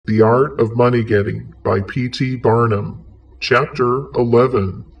The Art of Money Getting by P.T. Barnum. Chapter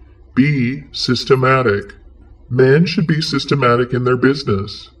 11. Be systematic. Men should be systematic in their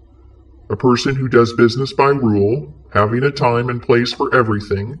business. A person who does business by rule, having a time and place for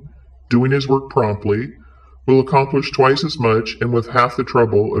everything, doing his work promptly, will accomplish twice as much and with half the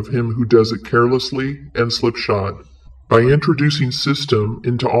trouble of him who does it carelessly and slipshod. By introducing system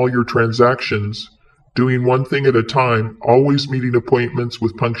into all your transactions, doing one thing at a time, always meeting appointments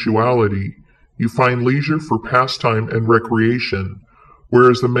with punctuality, you find leisure for pastime and recreation,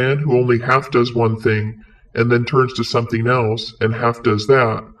 whereas the man who only half does one thing and then turns to something else and half does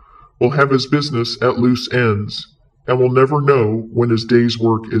that will have his business at loose ends, and will never know when his day's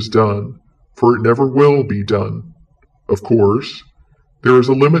work is done, for it never will be done. Of course, there is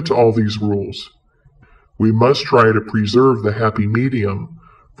a limit to all these rules. We must try to preserve the happy medium,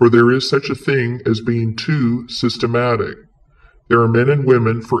 for there is such a thing as being too systematic. There are men and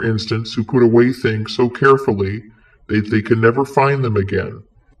women, for instance, who put away things so carefully that they can never find them again.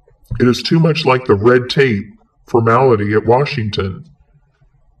 It is too much like the red tape formality at Washington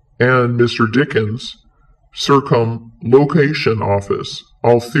and Mr. Dickens' circumlocution office,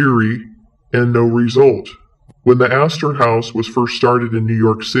 all theory and no result. When the Astor House was first started in New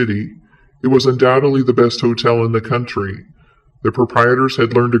York City, it was undoubtedly the best hotel in the country. The proprietors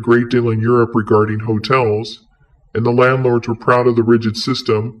had learned a great deal in Europe regarding hotels, and the landlords were proud of the rigid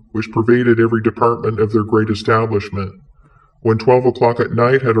system which pervaded every department of their great establishment. When 12 o'clock at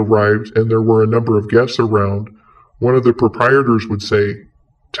night had arrived and there were a number of guests around, one of the proprietors would say,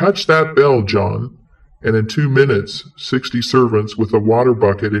 "Touch that bell, John," and in 2 minutes 60 servants with a water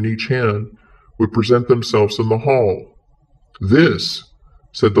bucket in each hand would present themselves in the hall. "This,"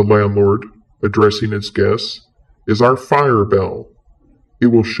 said the landlord, addressing its guests, "is our fire bell. It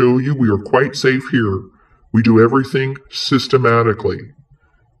will show you we are quite safe here. We do everything systematically."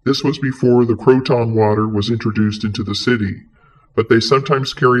 This was before the Croton water was introduced into the city, but they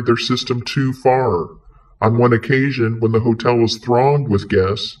sometimes carried their system too far. On one occasion, when the hotel was thronged with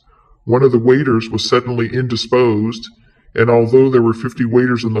guests, one of the waiters was suddenly indisposed, and although there were 50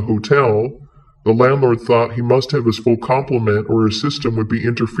 waiters in the hotel, the landlord thought he must have his full complement or his system would be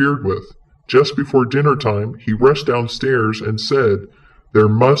interfered with. Just before dinner time, he rushed downstairs and said, "There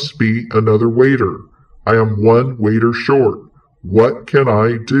must be another waiter. I am 1 waiter short. What can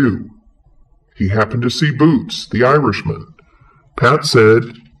I do?" He happened to see Boots, the Irishman. Pat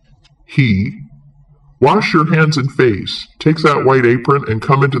said, "Wash your hands and face, take that white apron, and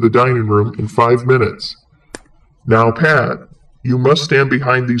come into the dining room in 5 minutes. Now, Pat, you must stand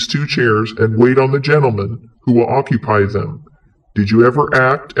behind these 2 chairs and wait on the gentleman who will occupy them. Did you ever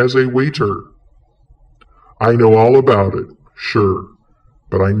act as a waiter?" "I know all about it, sure,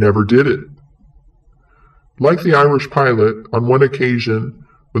 but I never did it." Like the Irish pilot, on one occasion,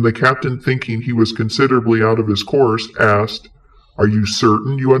 when the captain, thinking he was considerably out of his course, asked, "Are you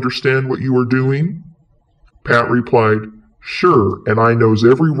certain you understand what you are doing?" Pat replied, "Sure, and I knows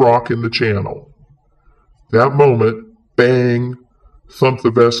every rock in the channel." That moment, bang, thumped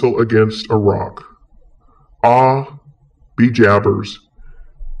the vessel against a rock. "Ah, be jabbers.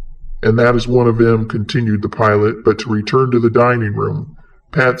 And that is one of them," continued the pilot. But to return to the dining room,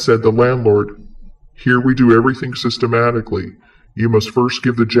 Pat said, "The landlord, here we do everything systematically. You must first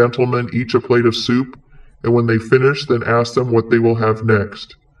give the gentlemen each a plate of soup, and when they finish, then ask them what they will have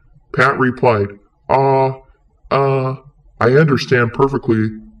next." Pat replied, I understand perfectly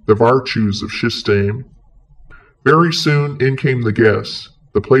the vartues of system." Very soon in came the guests.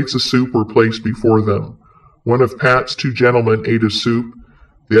 The plates of soup were placed before them. One of Pat's 2 gentlemen ate his soup.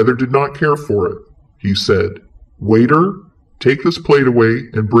 The other did not care for it. He said, "Waiter, take this plate away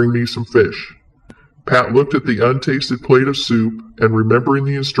and bring me some fish." Pat looked at the untasted plate of soup, and remembering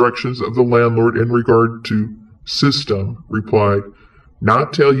the instructions of the landlord in regard to system, replied,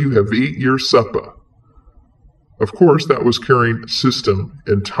 "Not till you have eat your supper." Of course, that was carrying system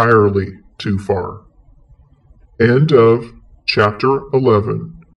entirely too far. End of Chapter 11.